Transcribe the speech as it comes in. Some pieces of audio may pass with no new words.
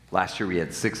Last year we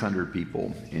had 600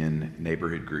 people in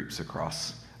neighborhood groups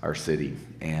across our city,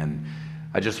 and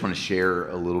I just want to share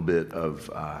a little bit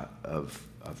of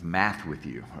math with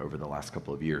you over the last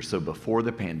couple of years. So before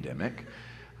the pandemic,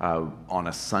 on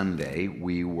a Sunday,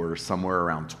 we were somewhere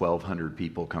around 1,200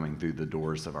 people coming through the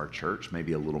doors of our church,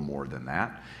 maybe a little more than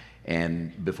that.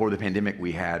 And before the pandemic,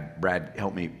 we had, Brad,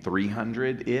 help me,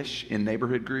 300-ish in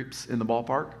neighborhood groups in the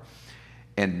ballpark.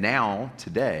 And now,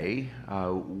 today,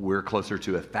 we're closer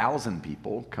to 1,000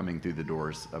 people coming through the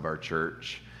doors of our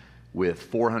church with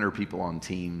 400 people on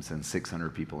teams and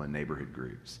 600 people in neighborhood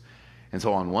groups. And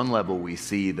so on one level, we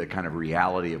see the kind of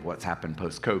reality of what's happened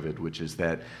post-COVID, which is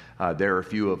that there are a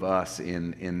few of us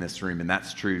in this room, and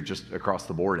that's true just across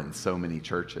the board in so many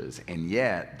churches. And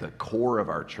yet, the core of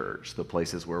our church, the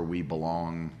places where we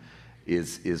belong,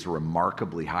 is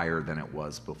remarkably higher than it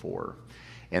was before.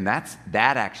 And that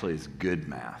actually is good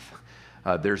math.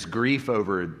 There's grief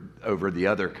over the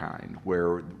other kind,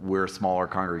 where we're a smaller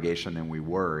congregation than we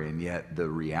were, and yet the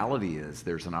reality is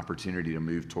there's an opportunity to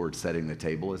move towards setting the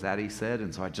table, as Addie said.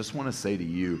 And so I just want to say to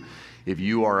you, if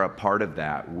you are a part of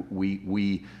that,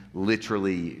 we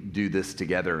literally do this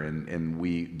together,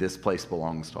 and this place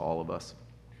belongs to all of us.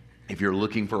 If you're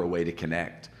looking for a way to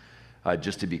connect,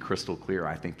 just to be crystal clear,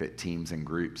 I think that teams and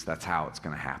groups, that's how it's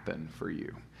going to happen for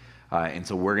you. And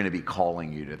so we're going to be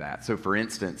calling you to that. So for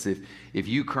instance, if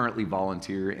you currently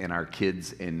volunteer in our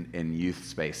kids and youth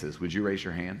spaces, would you raise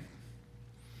your hand?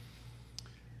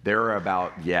 There are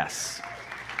about, yes.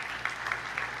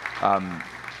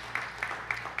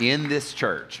 In this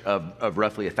church of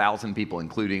roughly 1,000 people,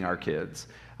 including our kids,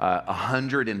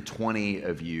 120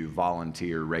 of you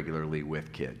volunteer regularly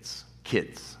with kids.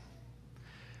 Kids.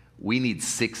 We need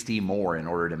 60 more in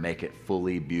order to make it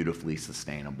fully, beautifully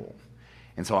sustainable.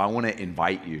 And so I want to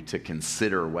invite you to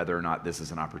consider whether or not this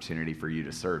is an opportunity for you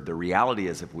to serve. The reality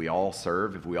is if we all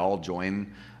serve, if we all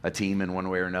join a team in one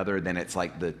way or another, then it's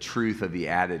like the truth of the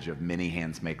adage of many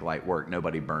hands make light work.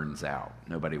 Nobody burns out.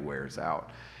 Nobody wears out.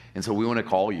 And so we want to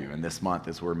call you in this month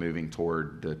as we're moving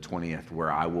toward the 20th,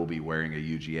 where I will be wearing a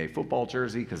UGA football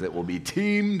jersey because it will be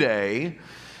team day,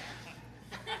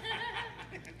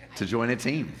 to join a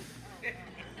team.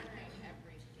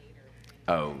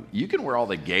 Oh, you can wear all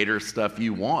the Gator stuff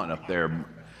you want up there.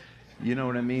 You know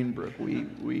what I mean, Brooke?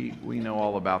 We know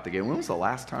all about the game. When was the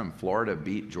last time Florida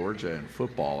beat Georgia in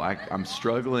football? I'm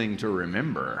struggling to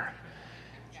remember.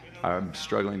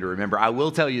 I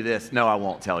will tell you this. No, I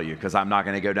won't tell you because I'm not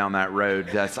going to go down that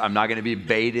road. I'm not going to be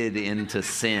baited into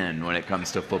sin when it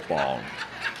comes to football.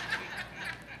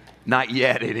 Not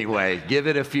yet, anyway. Give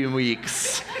it a few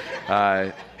weeks.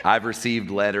 I've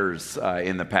received letters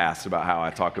in the past about how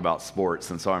I talk about sports,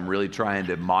 and so I'm really trying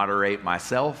to moderate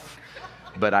myself,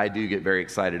 but I do get very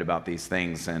excited about these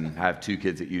things, and I have 2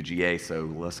 kids at UGA,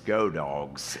 so let's go,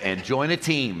 dogs, and join a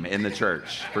team in the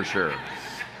church, for sure.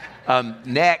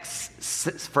 Next,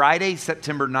 Friday,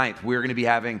 September 9th, we're going to be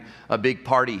having a big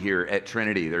party here at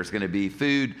Trinity. There's going to be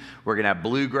food. We're going to have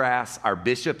bluegrass. Our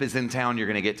bishop is in town. You're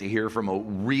going to get to hear from a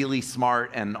really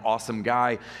smart and awesome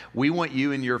guy. We want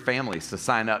you and your families to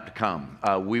sign up to come.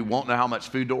 We won't know how much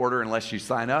food to order unless you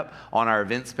sign up. On our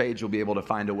events page, you'll be able to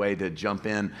find a way to jump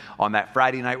in. On that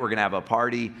Friday night, we're going to have a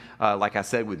party, like I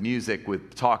said, with music,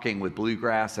 with talking, with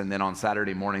bluegrass. And then on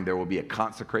Saturday morning, there will be a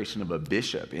consecration of a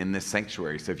bishop in this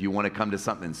sanctuary. So if you want to come to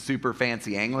something super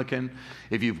fancy Anglican,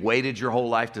 if you've waited your whole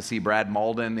life to see Brad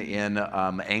Malden in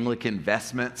Anglican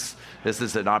vestments, this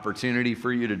is an opportunity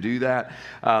for you to do that.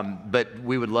 But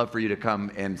we would love for you to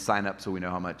come and sign up so we know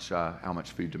how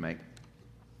much food to make.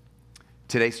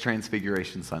 Today's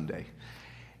Transfiguration Sunday.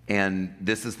 And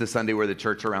this is the Sunday where the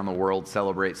church around the world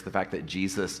celebrates the fact that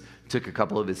Jesus took a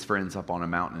couple of his friends up on a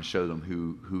mountain and showed them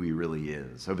who he really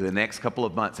is. Over the next couple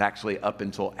of months, actually up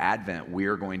until Advent, we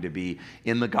are going to be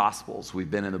in the Gospels.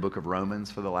 We've been in the book of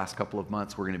Romans for the last couple of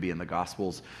months. We're going to be in the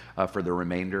Gospels for the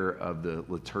remainder of the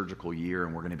liturgical year,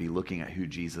 and we're going to be looking at who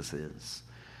Jesus is.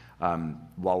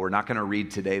 While we're not going to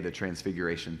read today the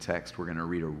Transfiguration text, we're going to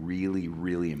read a really,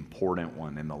 really important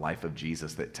one in the life of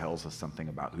Jesus that tells us something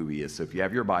about who he is. So if you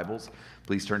have your Bibles,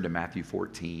 please turn to Matthew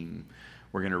 14.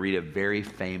 We're going to read a very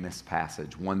famous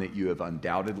passage, one that you have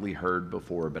undoubtedly heard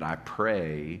before, but I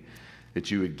pray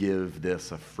that you would give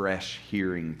this a fresh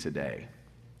hearing today.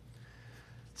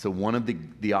 So one of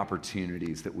the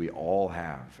opportunities that we all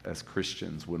have as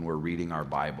Christians when we're reading our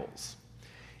Bibles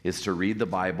is to read the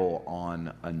Bible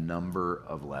on a number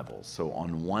of levels. So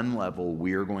on one level,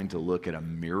 we are going to look at a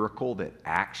miracle that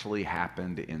actually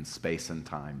happened in space and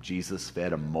time. Jesus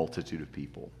fed a multitude of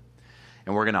people.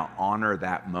 And we're going to honor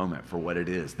that moment for what it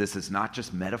is. This is not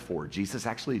just metaphor. Jesus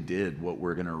actually did what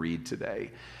we're going to read today.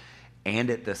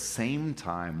 And at the same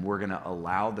time, we're going to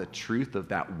allow the truth of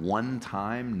that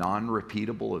one-time,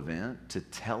 non-repeatable event to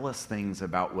tell us things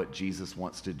about what Jesus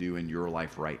wants to do in your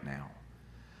life right now.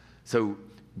 So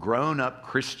grown-up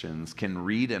Christians can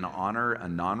read and honor a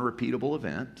non-repeatable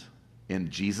event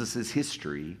in Jesus'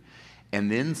 history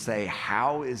and then say,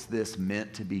 how is this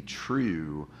meant to be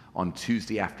true on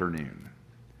Tuesday afternoon?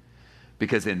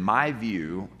 Because in my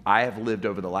view, I have lived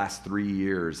over the last 3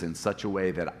 years in such a way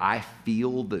that I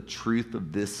feel the truth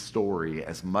of this story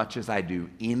as much as I do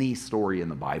any story in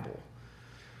the Bible.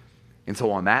 And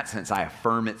so in that sense, I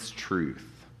affirm its truth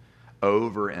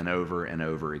over and over and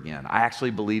over again. I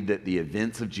actually believe that the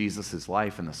events of Jesus'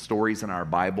 life and the stories in our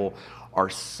Bible are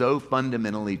so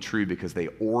fundamentally true because they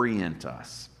orient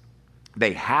us.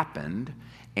 They happened,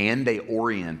 and they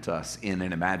orient us in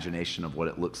an imagination of what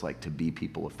it looks like to be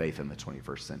people of faith in the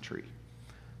 21st century.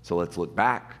 So let's look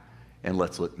back and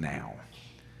let's look now.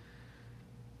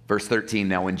 Verse 13,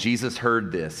 now when Jesus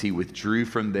heard this, he withdrew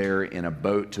from there in a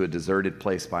boat to a deserted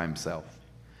place by himself.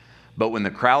 But when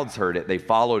the crowds heard it, they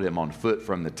followed him on foot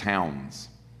from the towns.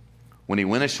 When he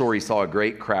went ashore, he saw a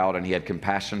great crowd, and he had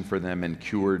compassion for them and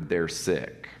cured their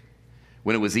sick.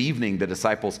 When it was evening, the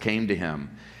disciples came to him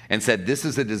and said, this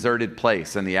is a deserted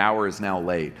place, and the hour is now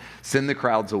late. Send the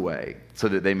crowds away so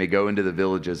that they may go into the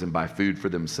villages and buy food for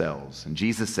themselves. And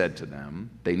Jesus said to them,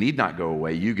 they need not go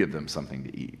away. You give them something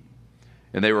to eat.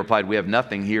 And they replied, we have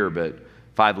nothing here but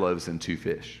 5 loaves and 2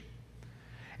 fish.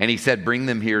 And he said, bring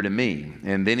them here to me.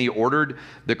 And then he ordered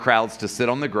the crowds to sit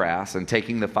on the grass, and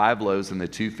taking the 5 loaves and the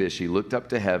 2 fish, he looked up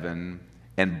to heaven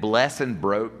and blessed and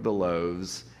broke the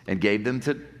loaves and gave them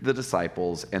to the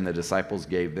disciples, and the disciples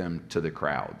gave them to the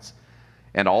crowds.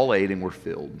 And all ate and were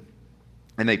filled.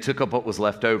 And they took up what was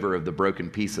left over of the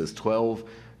broken pieces, 12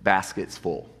 baskets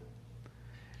full.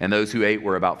 And those who ate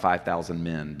were about 5,000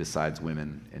 men, besides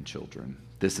women and children.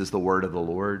 This is the word of the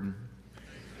Lord.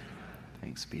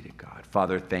 Thanks be to God.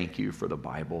 Father, thank you for the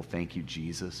Bible. Thank you,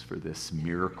 Jesus, for this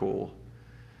miracle.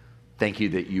 Thank you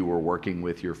that you were working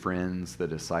with your friends, the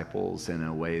disciples, in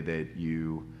a way that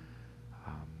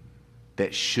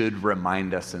that should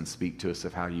remind us and speak to us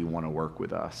of how you want to work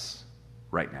with us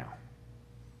right now.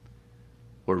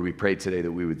 Lord, we pray today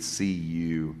that we would see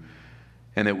you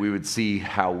and that we would see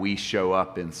how we show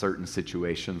up in certain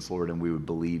situations, Lord, and we would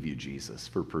believe you, Jesus,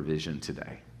 for provision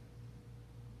today.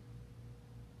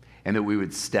 And that we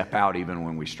would step out even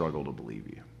when we struggle to believe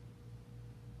you.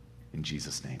 In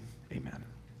Jesus' name, amen.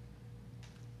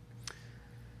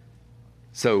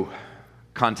 So,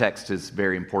 context is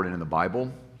very important in the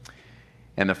Bible.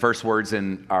 And the first words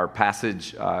in our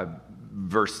passage,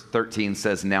 verse 13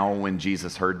 says, now when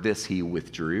Jesus heard this, he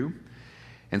withdrew.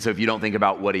 And so if you don't think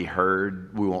about what he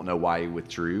heard, we won't know why he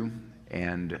withdrew.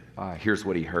 And here's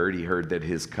what he heard. He heard that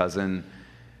his cousin,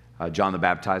 John the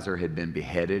Baptizer, had been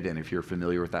beheaded. And if you're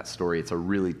familiar with that story, it's a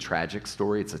really tragic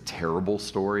story. It's a terrible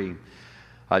story.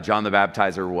 John the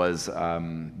Baptizer was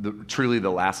truly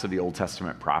the last of the Old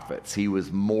Testament prophets. He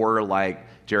was more like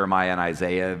Jeremiah and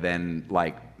Isaiah than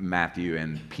like Matthew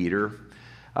and Peter.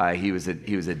 He was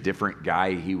a different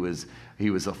guy. He was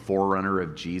a forerunner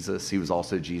of Jesus. He was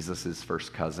also Jesus's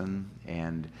first cousin,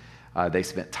 and they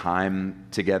spent time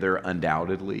together.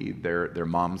 Undoubtedly, their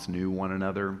moms knew one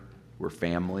another, were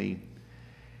family.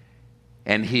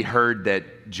 And he heard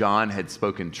that John had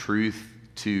spoken truth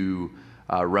to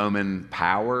Roman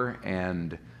power,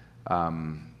 and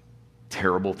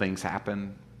terrible things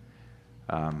happen.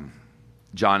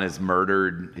 John is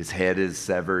murdered, his head is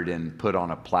severed and put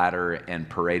on a platter and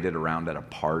paraded around at a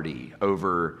party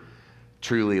over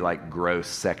truly like gross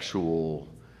sexual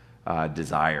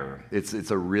desire.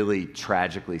 It's a really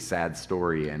tragically sad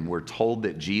story, and we're told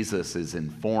that Jesus is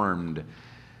informed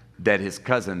that his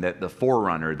cousin, that the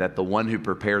forerunner, that the one who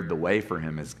prepared the way for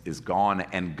him is gone,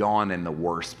 and gone in the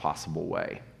worst possible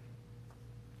way.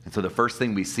 And so the first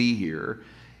thing we see here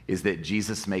is that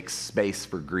Jesus makes space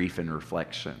for grief and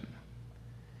reflection.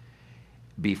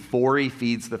 Before he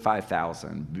feeds the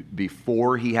 5,000,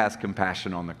 before he has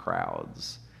compassion on the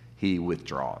crowds, he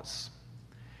withdraws.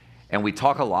 And we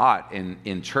talk a lot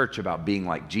in church about being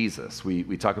like Jesus.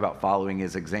 We talk about following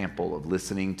his example of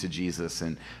listening to Jesus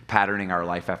and patterning our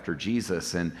life after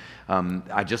Jesus. And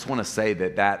I just want to say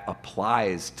that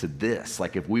applies to this.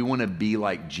 Like, if we want to be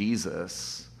like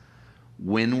Jesus,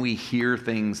 when we hear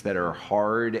things that are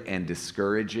hard and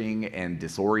discouraging and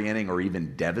disorienting or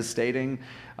even devastating,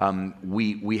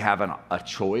 we have a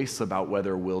choice about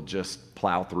whether we'll just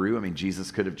plow through. I mean,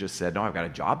 Jesus could have just said, no, I've got a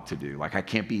job to do. Like, I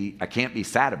can't be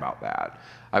sad about that.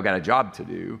 I've got a job to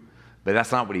do. But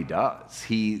that's not what he does.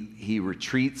 He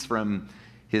retreats from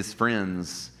his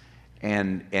friends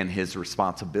and his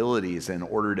responsibilities in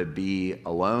order to be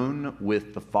alone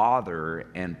with the Father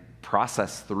and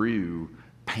process through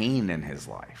pain in his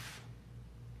life.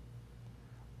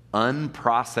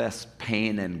 Unprocessed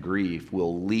pain and grief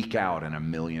will leak out in a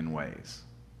million ways.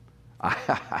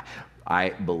 I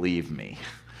believe me,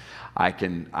 I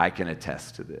can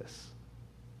attest to this.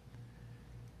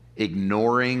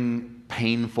 Ignoring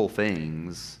painful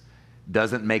things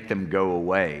doesn't make them go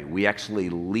away. We actually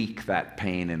leak that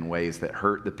pain in ways that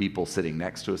hurt the people sitting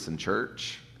next to us in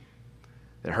church,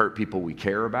 that hurt people we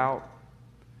care about,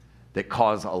 that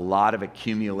cause a lot of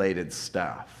accumulated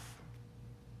stuff.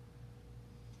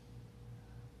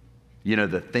 You know,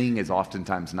 the thing is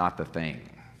oftentimes not the thing.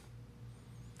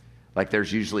 Like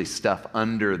there's usually stuff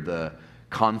under the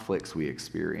conflicts we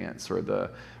experience or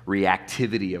the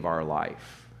reactivity of our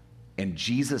life. And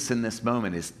Jesus in this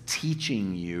moment is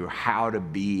teaching you how to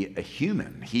be a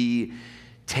human. He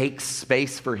takes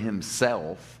space for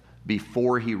himself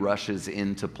before he rushes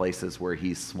into places where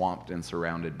he's swamped and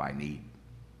surrounded by need.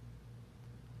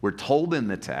 We're told in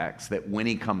the text that when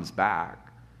he comes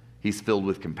back, he's filled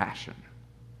with compassion.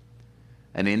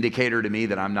 An indicator to me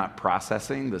that I'm not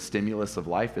processing the stimulus of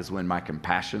life is when my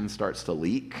compassion starts to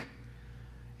leak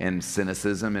and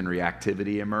cynicism and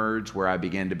reactivity emerge, where I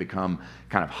begin to become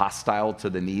kind of hostile to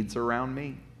the needs around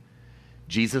me.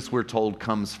 Jesus, we're told,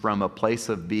 comes from a place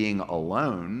of being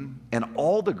alone, and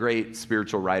all the great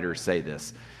spiritual writers say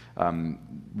this.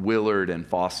 Willard and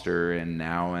Foster and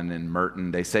Nouwen and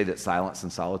Merton, they say that silence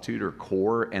and solitude are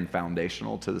core and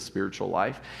foundational to the spiritual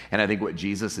life. And I think what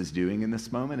Jesus is doing in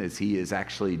this moment is he is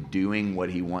actually doing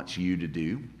what he wants you to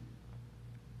do.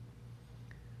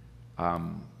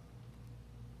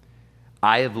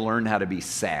 I have learned how to be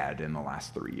sad in the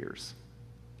last 3 years.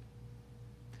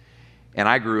 And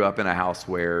I grew up in a house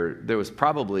where there was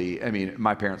probably,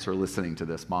 my parents are listening to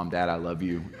this. Mom, Dad, I love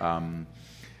you.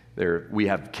 We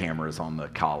have cameras on the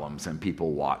columns and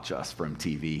people watch us from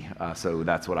TV. So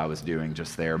that's what I was doing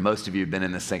just there. Most of you have been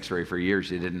in this sanctuary for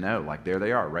years. You didn't know. Like, there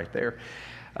they are right there.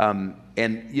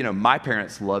 My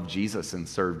parents loved Jesus and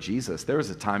served Jesus. There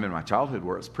was a time in my childhood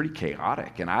where it was pretty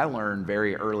chaotic. And I learned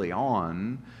very early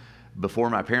on, before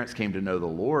my parents came to know the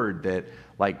Lord, that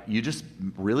you just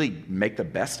really make the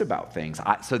best about things.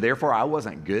 So therefore, I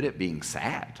wasn't good at being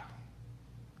sad.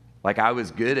 I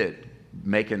was good at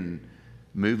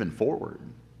moving forward.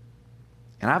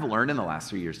 And I've learned in the last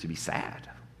 3 years to be sad.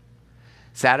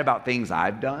 Sad about things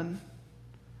I've done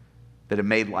that have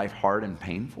made life hard and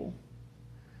painful.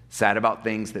 Sad about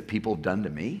things that people have done to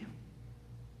me.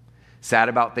 Sad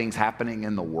about things happening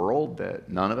in the world that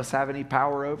none of us have any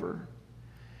power over.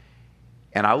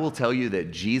 And I will tell you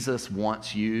that Jesus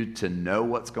wants you to know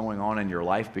what's going on in your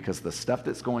life, because the stuff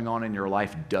that's going on in your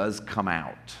life does come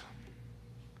out.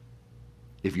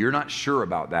 If you're not sure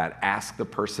about that, ask the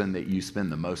person that you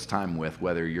spend the most time with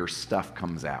whether your stuff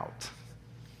comes out.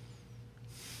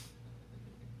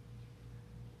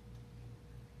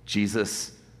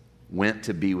 Jesus went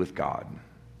to be with God.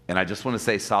 And I just want to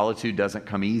say solitude doesn't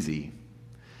come easy.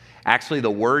 Actually, the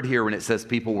word here, when it says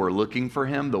people were looking for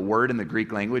him, the word in the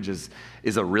Greek language is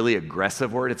a really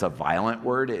aggressive word. It's a violent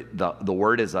word. The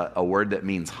word is a word that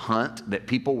means hunt, that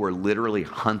people were literally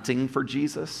hunting for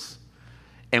Jesus.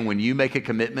 And when you make a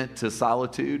commitment to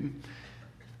solitude,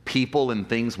 people and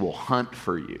things will hunt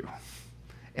for you,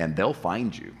 and they'll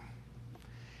find you.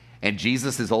 And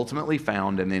Jesus is ultimately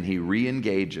found, and then he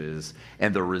re-engages,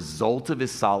 and the result of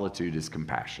his solitude is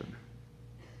compassion.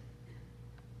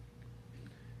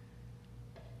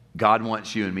 God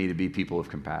wants you and me to be people of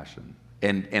compassion.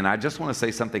 And I just want to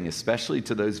say something, especially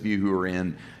to those of you who are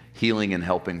in healing and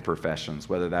helping professions,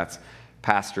 whether that's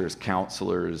pastors,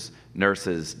 counselors,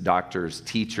 nurses, doctors,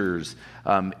 teachers.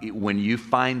 When you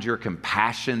find your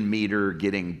compassion meter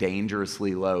getting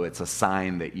dangerously low, it's a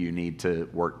sign that you need to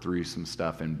work through some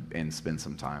stuff and spend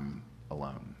some time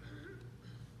alone.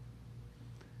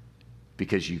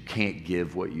 Because you can't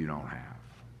give what you don't have.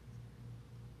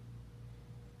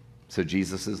 So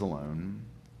Jesus is alone,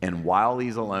 and while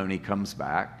he's alone, he comes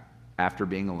back after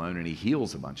being alone, and he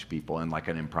heals a bunch of people, and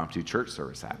an impromptu church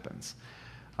service happens.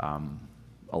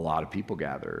 A lot of people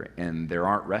gather, and there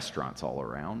aren't restaurants all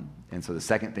around. And so the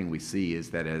second thing we see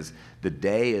is that as the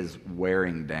day is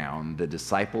wearing down, the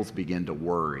disciples begin to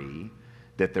worry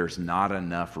that there's not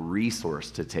enough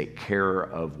resource to take care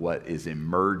of what is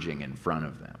emerging in front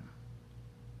of them.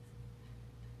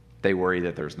 They worry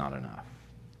that there's not enough.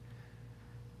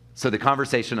 So the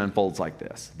conversation unfolds like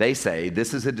this. They say,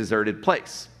 "This is a deserted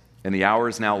place, and the hour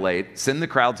is now late. Send the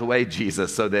crowds away,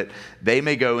 Jesus, so that they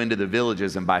may go into the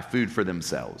villages and buy food for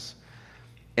themselves."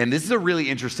 And this is a really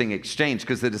interesting exchange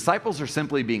because the disciples are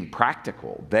simply being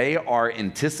practical. They are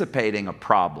anticipating a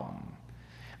problem.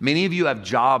 Many of you have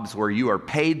jobs where you are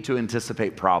paid to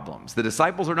anticipate problems. The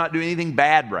disciples are not doing anything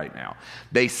bad right now.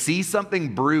 They see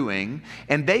something brewing,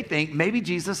 and they think maybe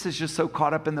Jesus is just so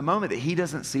caught up in the moment that he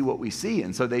doesn't see what we see,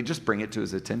 and so they just bring it to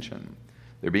his attention.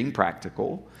 They're being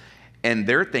practical, and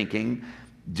they're thinking,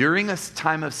 during a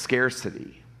time of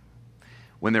scarcity,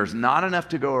 when there's not enough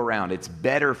to go around, it's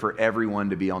better for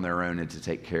everyone to be on their own and to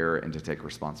take care and to take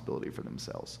responsibility for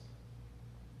themselves.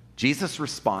 Jesus'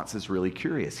 response is really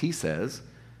curious. He says,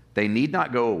 they need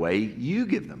not go away. You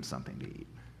give them something to eat.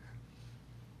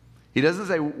 He doesn't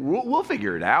say, we'll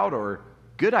figure it out, or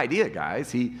good idea,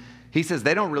 guys. He says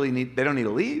they don't need to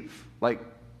leave. Like,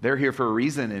 they're here for a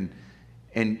reason,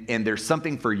 and there's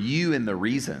something for you in the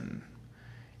reason.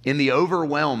 In the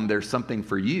overwhelm, there's something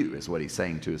for you, is what he's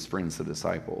saying to his friends, the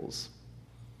disciples.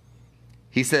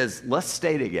 He says, let's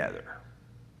stay together,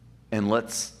 and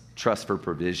let's trust for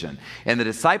provision. And the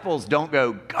disciples don't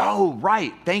go, oh,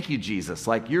 right, thank you, Jesus.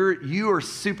 Like, you are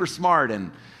super smart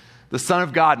and the Son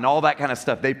of God and all that kind of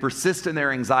stuff. They persist in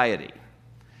their anxiety.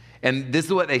 And this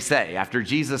is what they say. After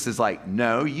Jesus is like,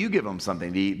 no, you give them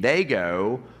something to eat. They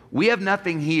go, we have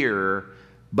nothing here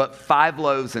but 5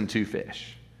 loaves and 2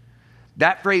 fish.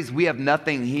 That phrase, we have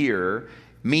nothing here,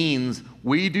 means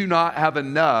we do not have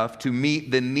enough to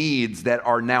meet the needs that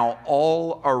are now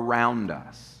all around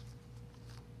us.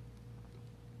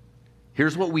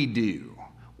 Here's what we do.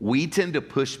 We tend to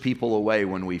push people away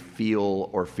when we feel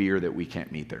or fear that we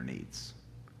can't meet their needs.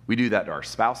 We do that to our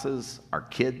spouses, our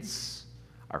kids,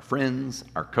 our friends,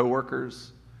 our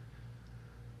coworkers.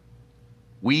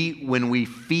 When we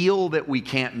feel that we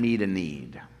can't meet a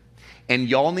need, and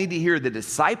y'all need to hear the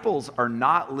disciples are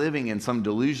not living in some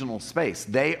delusional space.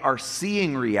 They are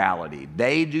seeing reality.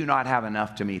 They do not have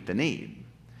enough to meet the need.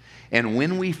 And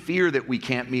when we fear that we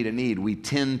can't meet a need, we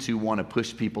tend to want to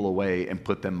push people away and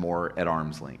put them more at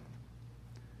arm's length.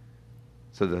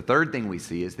 So the third thing we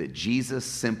see is that Jesus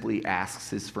simply asks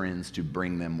his friends to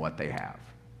bring them what they have.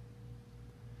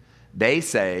 They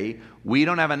say, we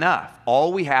don't have enough.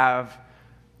 All we have,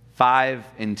 5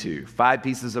 and 2, 5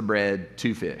 pieces of bread,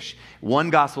 2 fish. One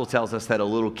gospel tells us that a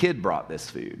little kid brought this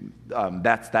food.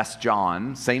 That's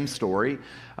John, same story.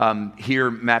 Here,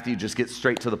 Matthew just gets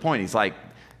straight to the point. He's like,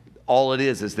 all it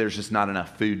is there's just not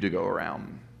enough food to go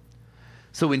around.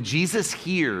 So when Jesus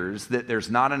hears that there's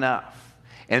not enough,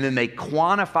 and then they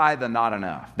quantify the not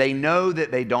enough, they know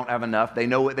that they don't have enough, they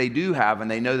know what they do have,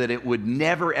 and they know that it would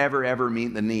never, ever, ever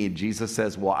meet the need. Jesus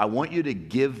says, well, I want you to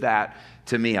give that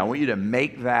to me. I want you to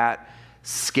make that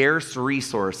scarce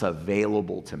resource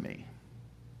available to me.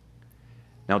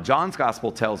 Now, John's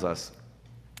gospel tells us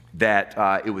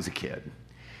that it was a kid.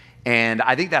 And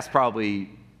I think that's probably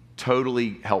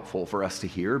totally helpful for us to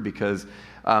hear, because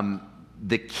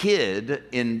the kid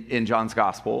in John's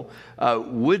gospel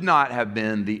would not have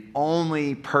been the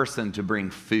only person to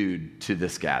bring food to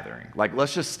this gathering. Like,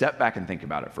 let's just step back and think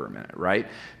about it for a minute, right?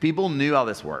 People knew how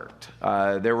this worked.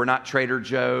 There were not Trader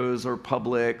Joe's or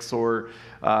Publix or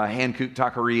hand-cooked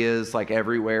taquerias like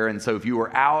everywhere. And so if you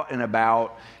were out and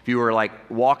about, if you were like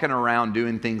walking around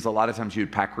doing things, a lot of times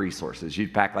you'd pack resources.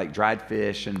 You'd pack like dried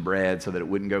fish and bread so that it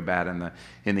wouldn't go bad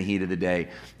in the heat of the day.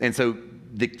 And so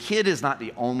the kid is not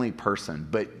the only person,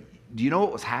 but do you know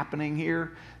what was happening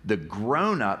here? The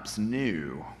grown-ups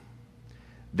knew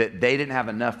that they didn't have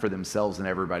enough for themselves and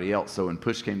everybody else, so when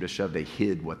push came to shove, they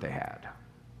hid what they had.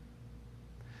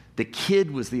 The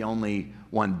kid was the only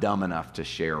one dumb enough to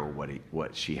share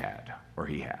what she had or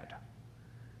he had.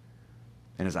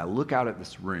 And as I look out at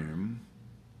this room,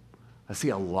 I see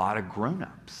a lot of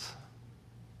grown-ups.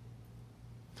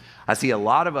 I see a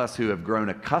lot of us who have grown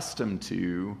accustomed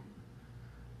to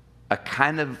a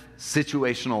kind of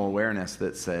situational awareness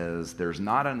that says there's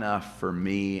not enough for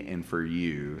me and for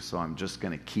you, so I'm just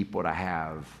going to keep what I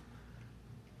have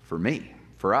for me,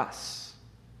 for us.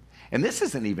 And this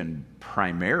isn't even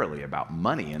primarily about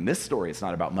money. In this story, it's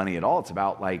not about money at all. It's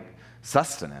about like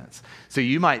sustenance. So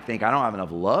you might think, I don't have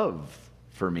enough love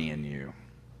for me and you.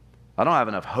 I don't have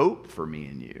enough hope for me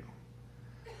and you.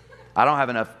 I don't have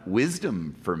enough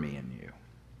wisdom for me and you.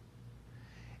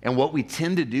 And what we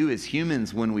tend to do as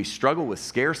humans when we struggle with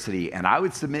scarcity, and I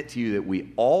would submit to you that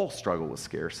we all struggle with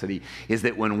scarcity, is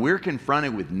that when we're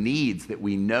confronted with needs that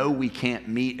we know we can't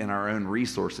meet in our own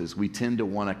resources, we tend to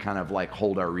want to kind of like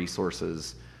hold our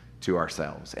resources to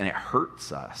ourselves. And it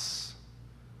hurts us.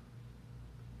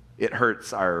 It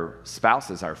hurts our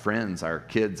spouses, our friends, our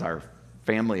kids, our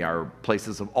family, our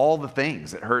places of all the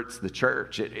things. It hurts the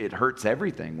church. It hurts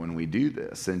everything when we do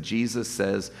this. And Jesus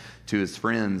says to his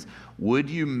friends, would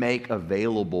you make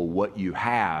available what you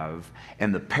have?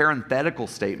 And the parenthetical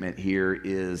statement here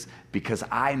is, because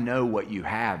I know what you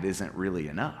have isn't really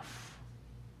enough.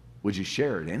 Would you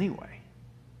share it anyway?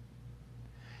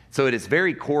 So at its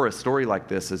very core, a story like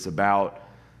this is about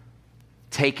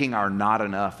taking our not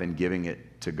enough and giving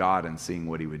it to God and seeing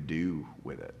what he would do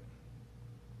with it.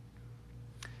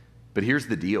 But here's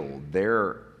the deal.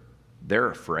 They're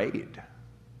afraid.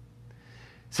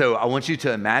 So I want you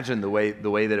to imagine the way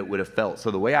that it would have felt.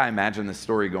 So the way I imagine this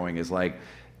story going is like,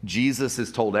 Jesus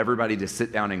has told everybody to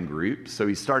sit down in groups. So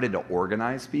he started to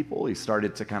organize people. He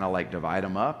started to kind of like divide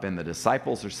them up. And the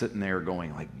disciples are sitting there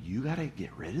going like, you got to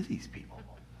get rid of these people.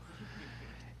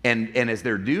 And as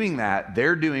they're doing that,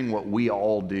 they're doing what we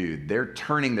all do. They're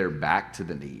turning their back to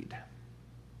the need.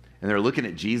 And they're looking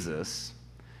at Jesus,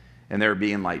 and they're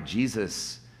being like,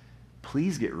 Jesus,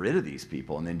 please get rid of these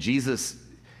people. And then Jesus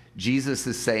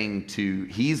is saying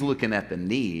he's looking at the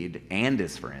need and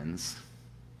his friends.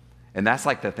 And that's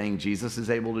like the thing Jesus is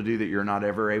able to do that you're not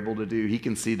ever able to do. He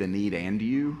can see the need and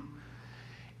you.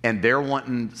 And they're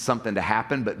wanting something to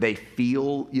happen, but they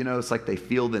feel, it's like they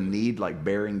feel the need like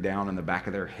bearing down in the back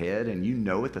of their head. And you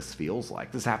know what this feels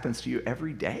like. This happens to you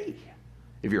every day,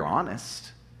 if you're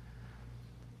honest.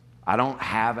 I don't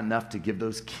have enough to give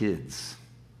those kids.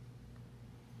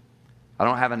 I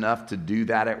don't have enough to do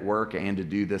that at work and to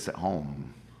do this at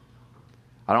home.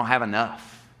 I don't have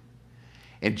enough.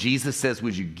 And Jesus says,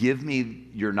 would you give me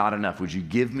your not enough? Would you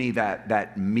give me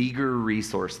that meager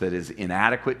resource that is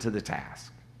inadequate to the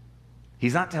task?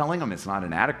 He's not telling them it's not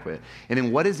inadequate. And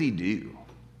then what does he do?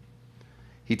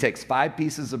 He takes 5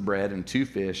 pieces of bread and 2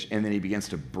 fish, and then he begins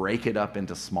to break it up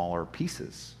into smaller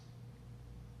pieces.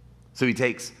 So he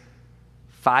takes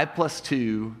 5 plus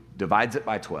 2, divides it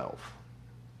by 12.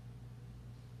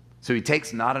 So he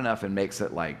takes not enough and makes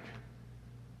it like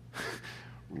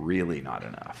really not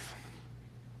enough.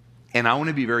 And I want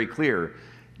to be very clear,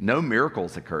 no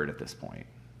miracles occurred at this point.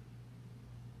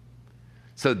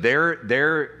 So they're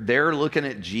looking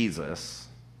at Jesus,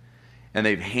 and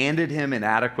they've handed him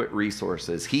inadequate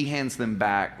resources. He hands them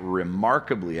back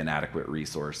remarkably inadequate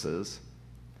resources.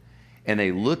 And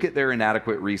they look at their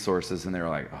inadequate resources, and they're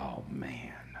like, oh,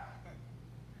 man.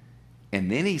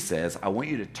 And then he says, I want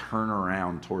you to turn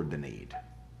around toward the need.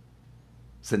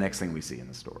 It's the next thing we see in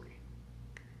the story.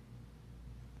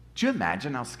 Do you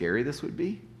imagine how scary this would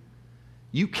be?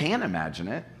 You can imagine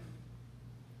it,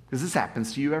 because this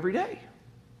happens to you every day.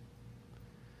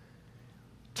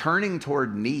 Turning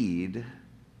toward need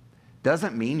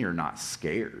doesn't mean you're not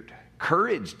scared.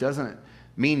 Courage doesn't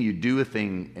mean you do a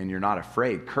thing and you're not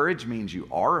afraid. Courage means you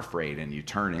are afraid and you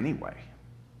turn anyway.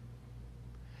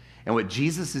 And what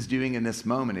Jesus is doing in this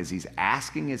moment is he's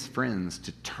asking his friends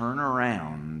to turn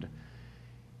around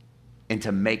and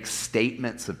to make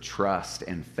statements of trust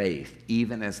and faith,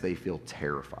 even as they feel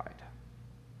terrified.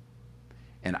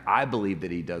 And I believe that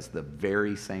he does the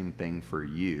very same thing for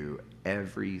you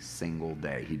every single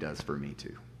day. He does for me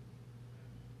too.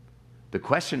 The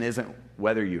question isn't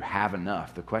whether you have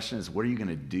enough. The question is, what are you going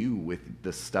to do with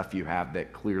the stuff you have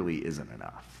that clearly isn't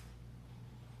enough?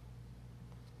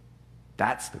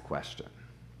 That's the question.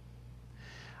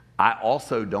 I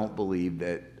also don't believe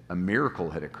that a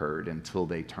miracle had occurred until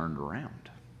they turned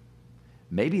around.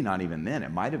 Maybe not even then.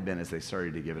 It might have been as they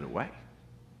started to give it away.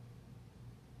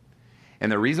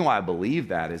 And the reason why I believe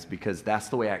that is because that's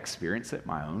the way I experience it in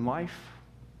my own life.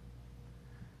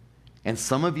 And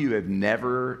some of you have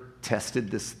never tested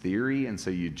this theory, and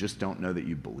so you just don't know that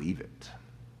you believe it.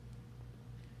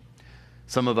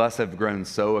 Some of us have grown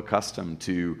so accustomed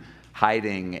to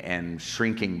hiding and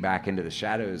shrinking back into the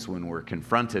shadows when we're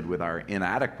confronted with our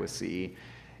inadequacy,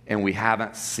 and we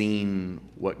haven't seen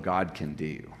what God can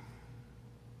do.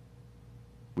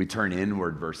 We turn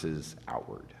inward versus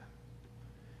outward.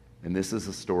 And this is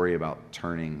a story about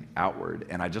turning outward.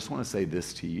 And I just want to say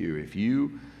this to you. If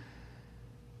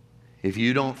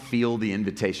you don't feel the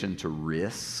invitation to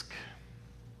risk,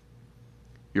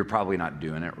 you're probably not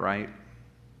doing it right.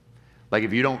 Like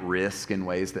if you don't risk in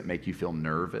ways that make you feel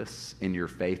nervous in your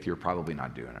faith, you're probably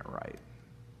not doing it right.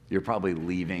 You're probably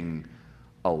leaving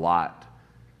a lot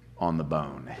on the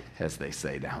bone, as they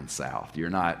say down south. You're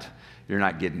not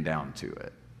getting down to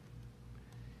it.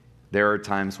 There are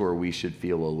times where we should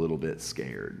feel a little bit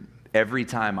scared. Every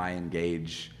time I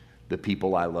engage the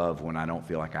people I love when I don't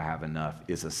feel like I have enough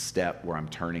is a step where I'm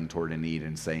turning toward a need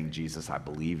and saying, Jesus, I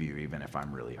believe you even if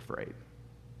I'm really afraid.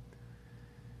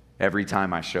 Every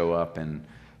time I show up in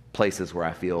places where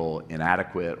I feel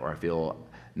inadequate or I feel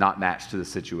not match to the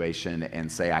situation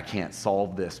and say, I can't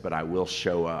solve this, but I will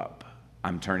show up.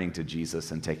 I'm turning to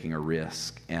Jesus and taking a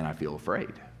risk, and I feel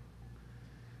afraid.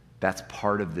 That's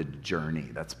part of the journey.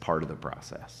 That's part of the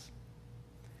process.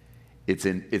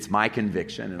 It's my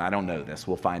conviction, and I don't know this.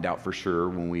 We'll find out for sure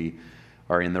when we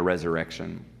are in the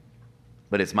resurrection.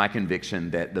 But it's my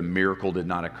conviction that the miracle did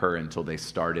not occur until they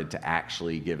started to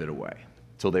actually give it away,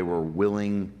 until they were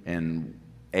willing and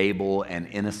able and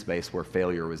in a space where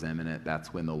failure was imminent.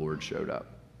 That's when the Lord showed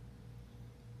up.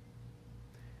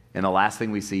 And the last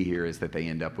thing we see here is that they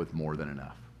end up with more than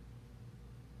enough.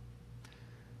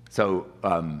 So,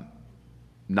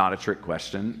 not a trick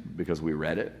question because we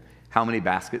read it. How many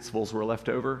basketsfuls were left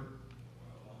over?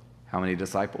 How many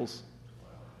disciples?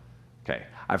 Okay,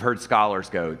 I've heard scholars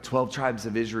go, 12 tribes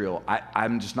of Israel.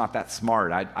 I'm just not that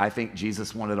smart. I think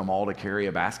Jesus wanted them all to carry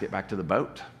a basket back to the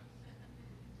boat.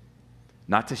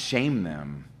 Not to shame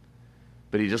them,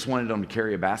 but he just wanted them to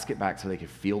carry a basket back so they could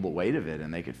feel the weight of it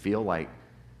and they could feel like,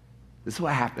 this is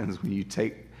what happens when you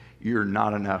take your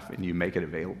not enough and you make it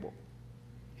available.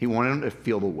 He wanted them to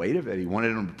feel the weight of it. He wanted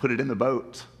them to put it in the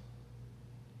boat.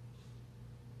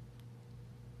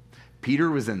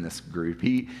 Peter was in this group.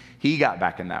 He got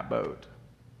back in that boat.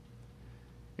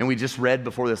 And we just read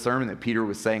before the sermon that Peter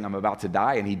was saying, I'm about to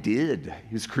die, and he did.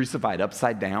 He was crucified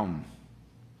upside down.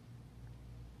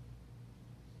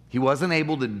 He wasn't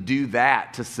able to do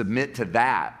that, to submit to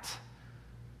that,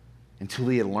 until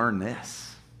he had learned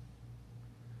this.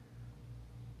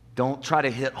 Don't try to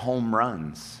hit home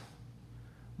runs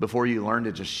before you learn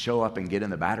to just show up and get in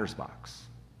the batter's box.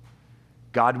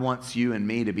 God wants you and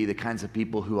me to be the kinds of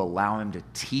people who allow him to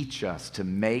teach us to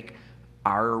make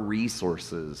our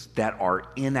resources that are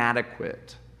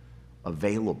inadequate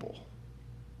available.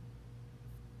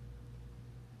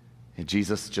 And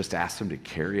Jesus just asked him to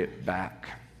carry it back.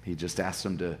 He just asked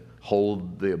him to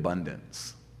hold the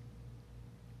abundance.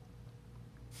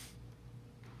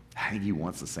 I think he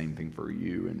wants the same thing for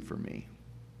you and for me.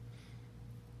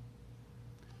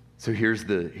 So here's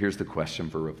the question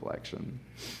for reflection.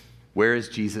 Where is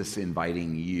Jesus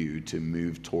inviting you to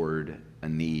move toward a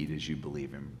need as you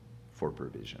believe him for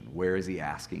provision? Where is he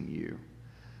asking you?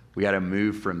 We got to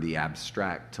move from the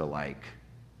abstract to like,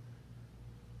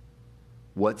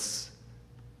 what's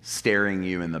staring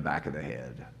you in the back of the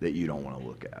head that you don't want to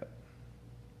look at?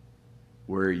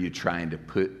 Where are you trying to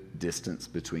put distance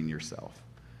between yourself?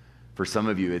 For some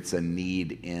of you, it's a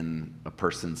need in a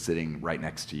person sitting right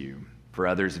next to you. For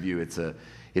others of you, it's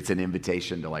an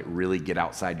invitation to like really get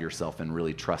outside yourself and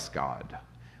really trust God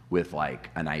with like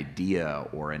an idea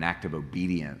or an act of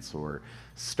obedience or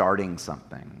starting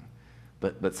something.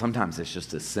 But sometimes it's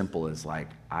just as simple as like,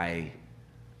 I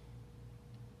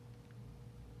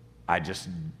just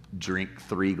drink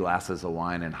 3 glasses of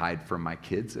wine and hide from my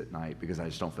kids at night because I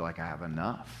just don't feel like I have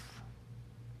enough.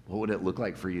 What would it look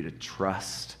like for you to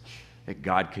trust that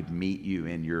God could meet you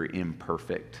in your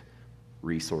imperfect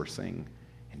resourcing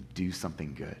and do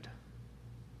something good?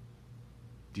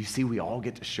 Do you see we all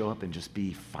get to show up and just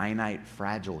be finite,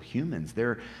 fragile humans?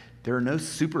 There are no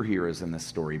superheroes in this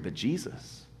story but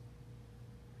Jesus.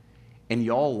 And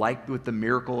y'all, like with the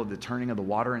miracle of the turning of the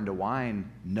water into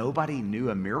wine, nobody knew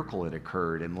a miracle had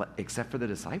occurred except for the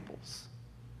disciples.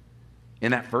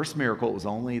 In that first miracle, it was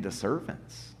only the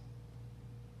servants.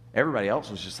 Everybody else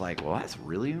was just like, well, that's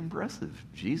really impressive.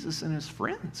 Jesus and his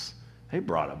friends, they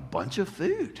brought a bunch of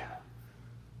food.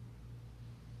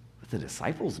 But the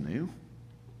disciples knew.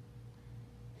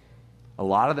 A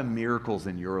lot of the miracles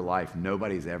in your life,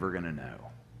 nobody's ever going to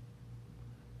know.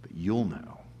 But you'll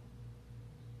know.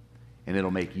 And it'll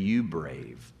make you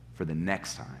brave for the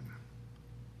next time.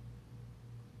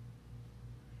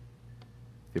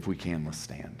 If we can, let's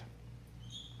stand.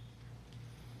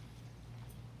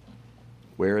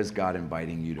 Where is God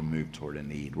inviting you to move toward a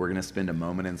need? We're going to spend a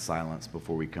moment in silence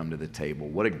before we come to the table.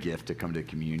 What a gift to come to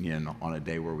communion on a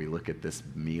day where we look at this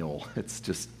meal. It's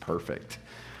just perfect.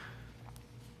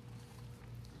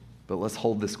 But let's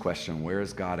hold this question. Where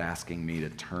is God asking me to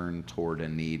turn toward a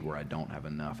need where I don't have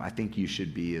enough? I think you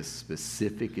should be as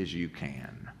specific as you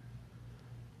can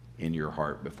in your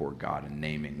heart before God and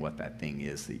naming what that thing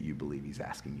is that you believe he's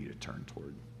asking you to turn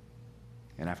toward.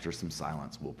 And after some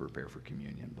silence, we'll prepare for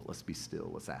communion. But let's be still.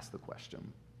 Let's ask the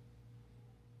question.